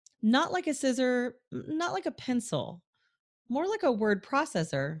Not like a scissor, not like a pencil, more like a word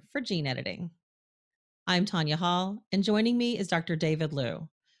processor for gene editing. I'm Tanya Hall, and joining me is Dr. David Liu,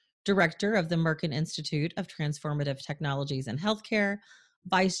 Director of the Merkin Institute of Transformative Technologies in Healthcare,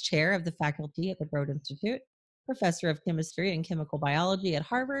 Vice Chair of the faculty at the Broad Institute, Professor of Chemistry and Chemical Biology at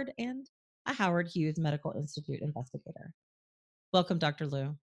Harvard, and a Howard Hughes Medical Institute investigator. Welcome, Dr.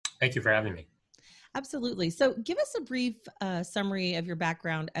 Liu. Thank you for having me. Absolutely. So, give us a brief summary of your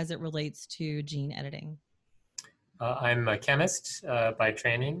background as it relates to gene editing. I'm a chemist by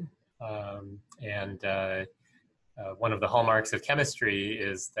training, and one of the hallmarks of chemistry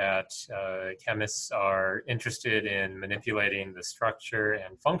is that chemists are interested in manipulating the structure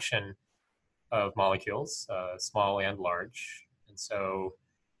and function of molecules, small and large. And so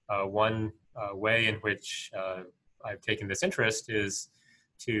one way in which I've taken this interest is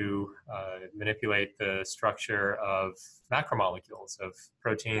to manipulate the structure of macromolecules, of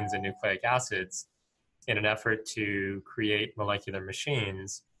proteins and nucleic acids, in an effort to create molecular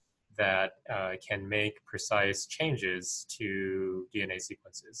machines that can make precise changes to DNA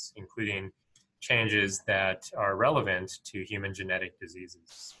sequences, including changes that are relevant to human genetic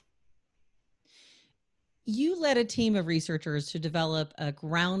diseases. You led a team of researchers to develop a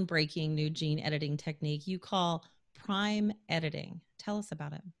groundbreaking new gene editing technique you call prime editing. Tell us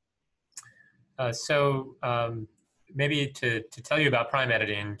about it. Maybe to tell you about prime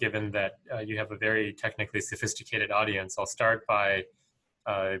editing, given that you have a very technically sophisticated audience, I'll start by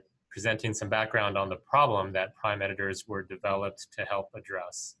presenting some background on the problem that prime editors were developed to help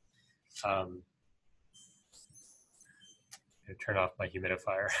address. Turn off my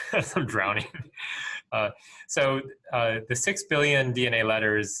humidifier as I'm drowning. The 6 billion DNA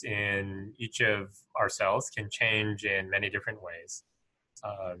letters in each of our cells can change in many different ways.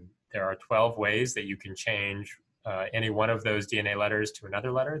 There are 12 ways that you can change any one of those DNA letters to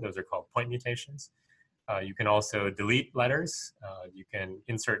another letter. Those are called point mutations. You can also delete letters. You can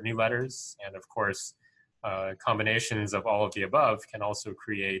insert new letters. And of course, combinations of all of the above can also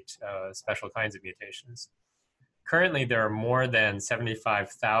create special kinds of mutations. Currently, there are more than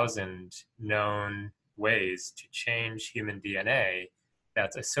 75,000 known ways to change human DNA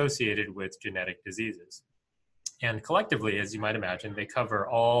that's associated with genetic diseases. And collectively, as you might imagine, they cover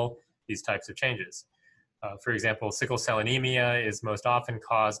all these types of changes. For example, sickle cell anemia is most often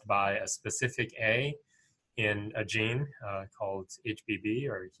caused by a specific A in a gene called HBB,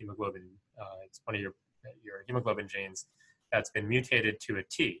 or hemoglobin. It's one of your hemoglobin genes that's been mutated to a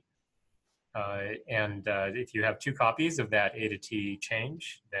T. If you have two copies of that A to T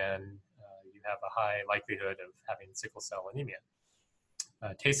change, then you have a high likelihood of having sickle cell anemia.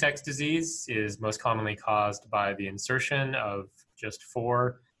 Tay-Sachs disease is most commonly caused by the insertion of just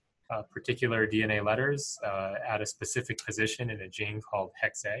 4 particular DNA letters at a specific position in a gene called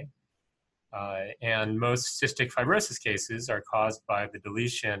HEX-A. And most cystic fibrosis cases are caused by the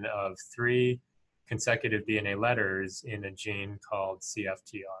deletion of 3 consecutive DNA letters in a gene called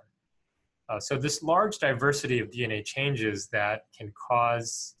CFTR. So this large diversity of DNA changes that can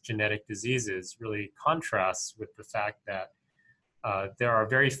cause genetic diseases really contrasts with the fact that there are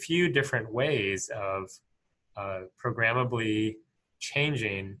very few different ways of programmably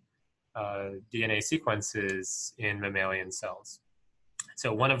changing DNA sequences in mammalian cells.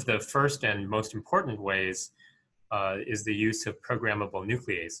 So one of the first and most important ways is the use of programmable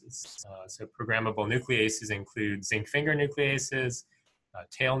nucleases. So programmable nucleases include zinc finger nucleases,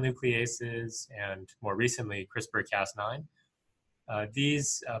 tail nucleases, and more recently, CRISPR-Cas9.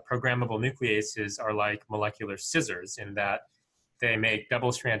 These programmable nucleases are like molecular scissors in that they make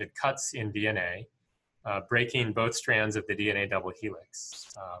double-stranded cuts in DNA, breaking both strands of the DNA double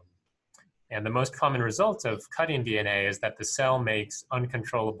helix. And the most common result of cutting DNA is that the cell makes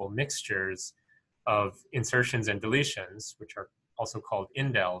uncontrollable mixtures of insertions and deletions, which are also called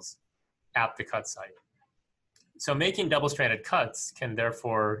indels, at the cut site. So making double-stranded cuts can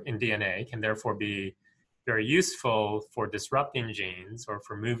therefore, in DNA, can therefore be very useful for disrupting genes or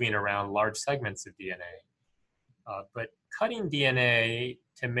for moving around large segments of DNA. But cutting DNA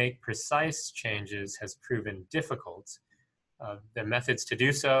to make precise changes has proven difficult. The methods to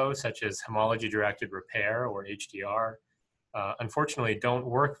do so, such as homology-directed repair, or HDR, unfortunately don't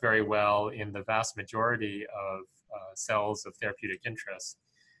work very well in the vast majority of cells of therapeutic interest.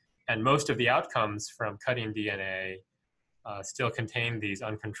 And most of the outcomes from cutting DNA still contain these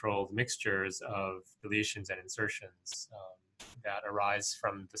uncontrolled mixtures of deletions and insertions that arise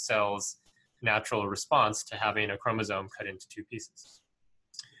from the cell's natural response to having a chromosome cut into 2 pieces.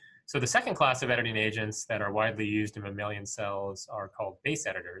 So the second class of editing agents that are widely used in mammalian cells are called base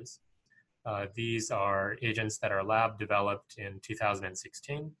editors. These are agents that are lab developed in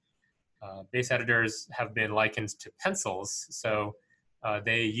 2016. Base editors have been likened to pencils. So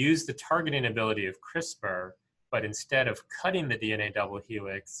they use the targeting ability of CRISPR, but instead of cutting the DNA double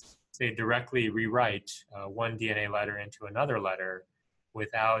helix, they directly rewrite one DNA letter into another letter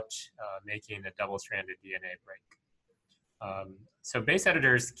without making a double-stranded DNA break. So base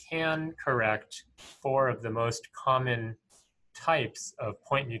editors can correct 4 of the most common types of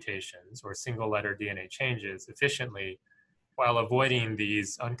point mutations or single letter DNA changes efficiently while avoiding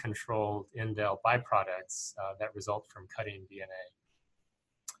these uncontrolled indel byproducts that result from cutting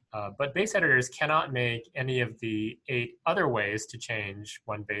DNA. But base editors cannot make any of the 8 other ways to change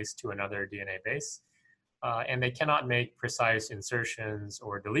one base to another DNA base. And they cannot make precise insertions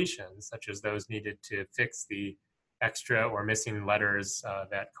or deletions, such as those needed to fix the extra or missing letters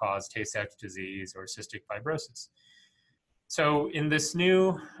that cause Tay-Sachs disease or cystic fibrosis. So in this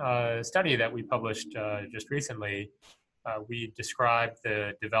new study that we published just recently, we described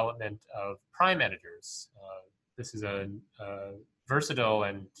the development of prime editors. This is a versatile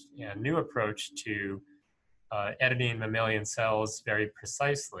and new approach to editing mammalian cells very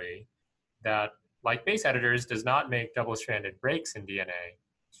precisely that, like base editors, does not make double-stranded breaks in DNA,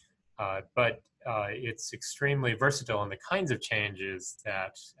 but it's extremely versatile in the kinds of changes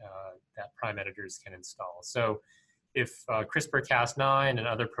that, that prime editors can install. So if CRISPR-Cas9 and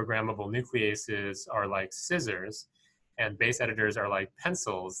other programmable nucleases are like scissors and base editors are like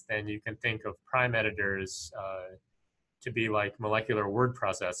pencils, then you can think of prime editors to be like molecular word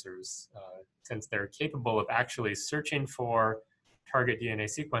processors, since they're capable of actually searching for target DNA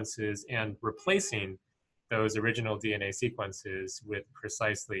sequences and replacing those original DNA sequences with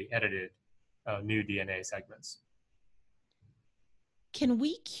precisely edited new DNA segments. Can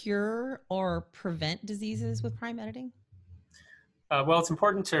we cure or prevent diseases with prime editing? Well, it's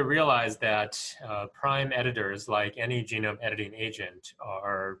important to realize that prime editors, like any genome editing agent,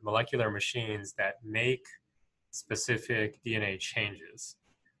 are molecular machines that make specific DNA changes.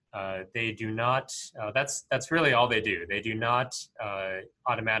 They do not, that's really all they do. They do not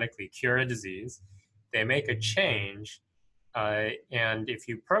automatically cure a disease. They make a change, and if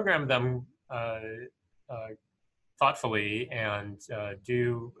you program them thoughtfully and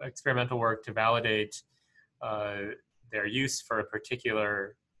do experimental work to validate their use for a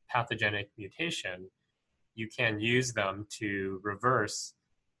particular pathogenic mutation, you can use them to reverse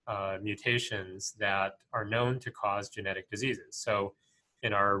mutations that are known to cause genetic diseases. So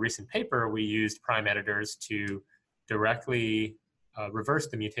in our recent paper, we used prime editors to directly reverse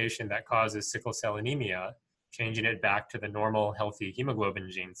the mutation that causes sickle cell anemia, changing it back to the normal healthy hemoglobin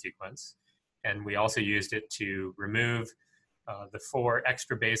gene sequence. And we also used it to remove the 4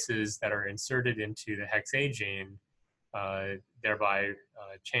 extra bases that are inserted into the HexA gene, thereby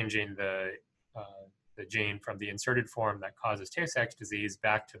changing the gene from the inserted form that causes Tay-Sachs disease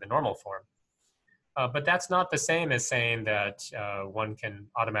back to the normal form. But that's not the same as saying that one can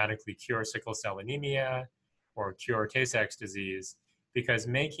automatically cure sickle cell anemia or cure Tay-Sachs disease, because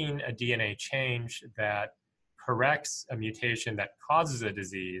making a DNA change that corrects a mutation that causes a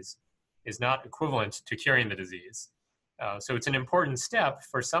disease is not equivalent to curing the disease. So it's an important step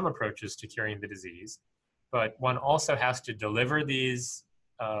for some approaches to curing the disease, but one also has to deliver these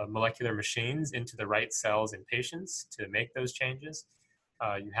molecular machines into the right cells in patients to make those changes.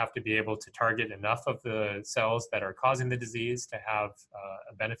 You have to be able to target enough of the cells that are causing the disease to have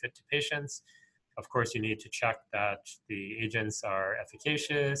a benefit to patients. Of course, you need to check that the agents are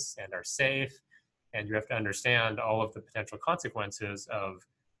efficacious and are safe, and you have to understand all of the potential consequences of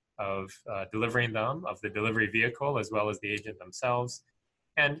delivering them, of the delivery vehicle, as well as the agent themselves.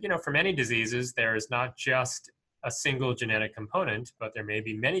 And for many diseases, there is not just a single genetic component, but there may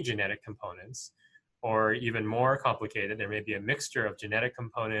be many genetic components, or even more complicated, there may be a mixture of genetic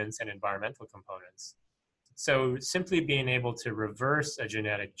components and environmental components. So simply being able to reverse a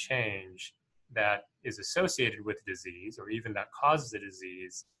genetic change that is associated with disease, or even that causes a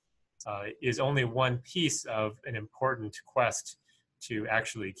disease, is only one piece of an important quest to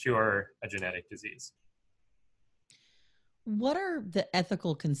actually cure a genetic disease. What are the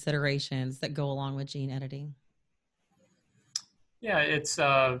ethical considerations that go along with gene editing? Yeah, it's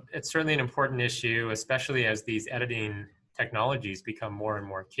certainly an important issue, especially as these editing technologies become more and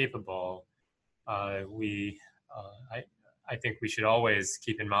more capable. I think we should always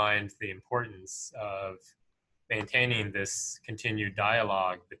keep in mind the importance of maintaining this continued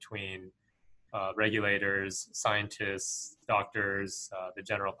dialogue between regulators, scientists, doctors, the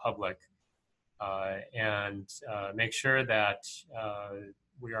general public, and make sure that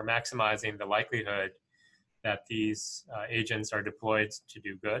we are maximizing the likelihood that these agents are deployed to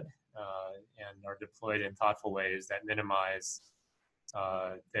do good and are deployed in thoughtful ways that minimize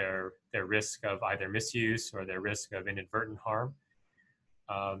their risk of either misuse or their risk of inadvertent harm.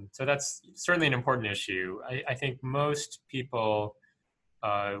 So that's certainly an important issue. I think most people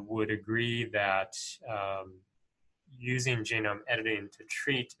would agree that using genome editing to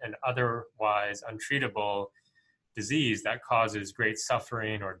treat an otherwise untreatable disease that causes great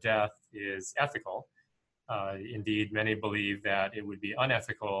suffering or death is ethical. Indeed, many believe that it would be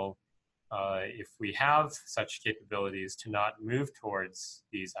unethical if we have such capabilities to not move towards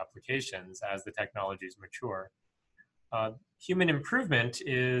these applications as the technologies mature. Human improvement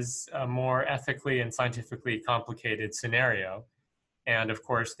is a more ethically and scientifically complicated scenario. And of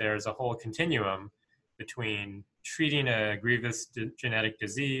course, there's a whole continuum between treating a grievous genetic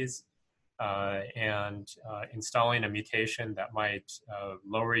disease and installing a mutation that might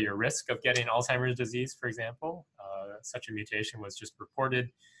lower your risk of getting Alzheimer's disease, for example. Such a mutation was just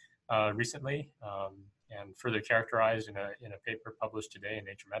reported recently and further characterized in a paper published today in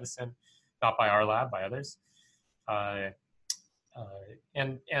Nature Medicine, not by our lab, by others.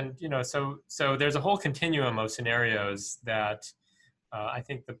 So there's a whole continuum of scenarios that I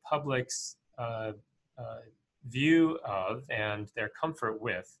think the public's view of and their comfort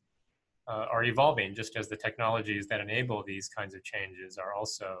with are evolving, just as the technologies that enable these kinds of changes are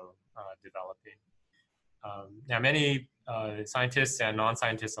also developing. Now, many scientists and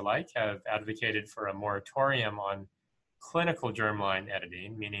non-scientists alike have advocated for a moratorium on clinical germline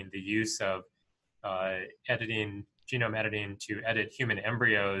editing, meaning the use of genome editing to edit human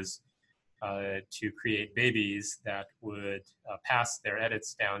embryos to create babies that would pass their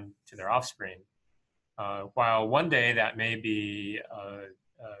edits down to their offspring. While one day that may be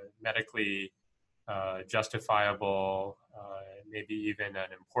medically justifiable, maybe even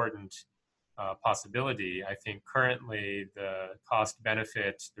an important possibility, I think currently the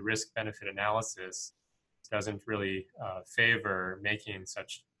cost-benefit, the risk-benefit analysis doesn't really favor making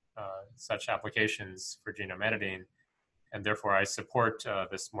such applications for genome editing, and therefore I support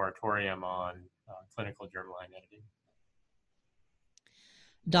this moratorium on clinical germline editing.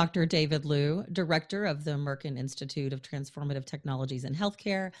 Dr. David Liu, Director of the Merkin Institute of Transformative Technologies in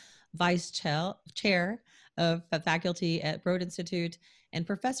Healthcare, Vice Chair of the Faculty at Broad Institute, and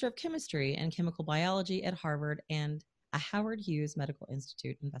Professor of Chemistry and Chemical Biology at Harvard and a Howard Hughes Medical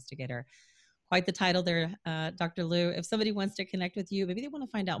Institute investigator. Quite the title there, Dr. Liu. If somebody wants to connect with you, maybe they want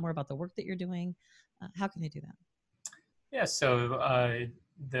to find out more about the work that you're doing, how can they do that? Yeah, so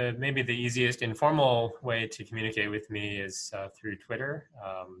maybe the easiest informal way to communicate with me is through Twitter.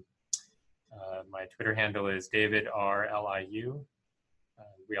 My Twitter handle is David R. Liu.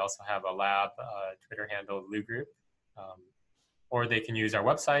 We also have a lab Twitter handle, Liu Group. Or they can use our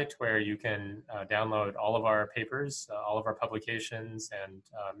website where you can download all of our papers, all of our publications, and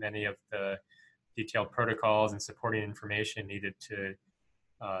many of the detailed protocols and supporting information needed to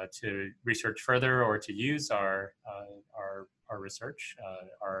research further or to use our research.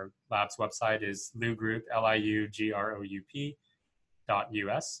 Our lab's website is liugroup,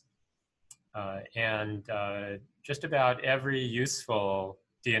 liugroup.us. And just about every useful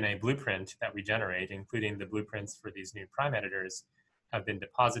DNA blueprint that we generate, including the blueprints for these new prime editors, have been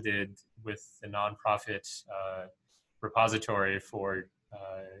deposited with the nonprofit repository for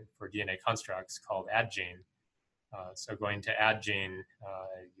DNA constructs called AdGene. So going to AdGene,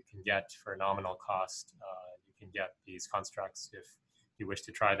 you can get for a nominal cost, you can get these constructs if you wish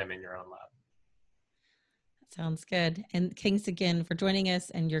to try them in your own lab. Sounds good. And thanks again for joining us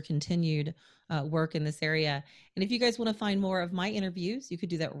and your continued work in this area. And if you guys want to find more of my interviews, you could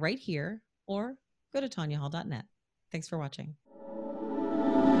do that right here or go to tanyahall.net. Thanks for watching.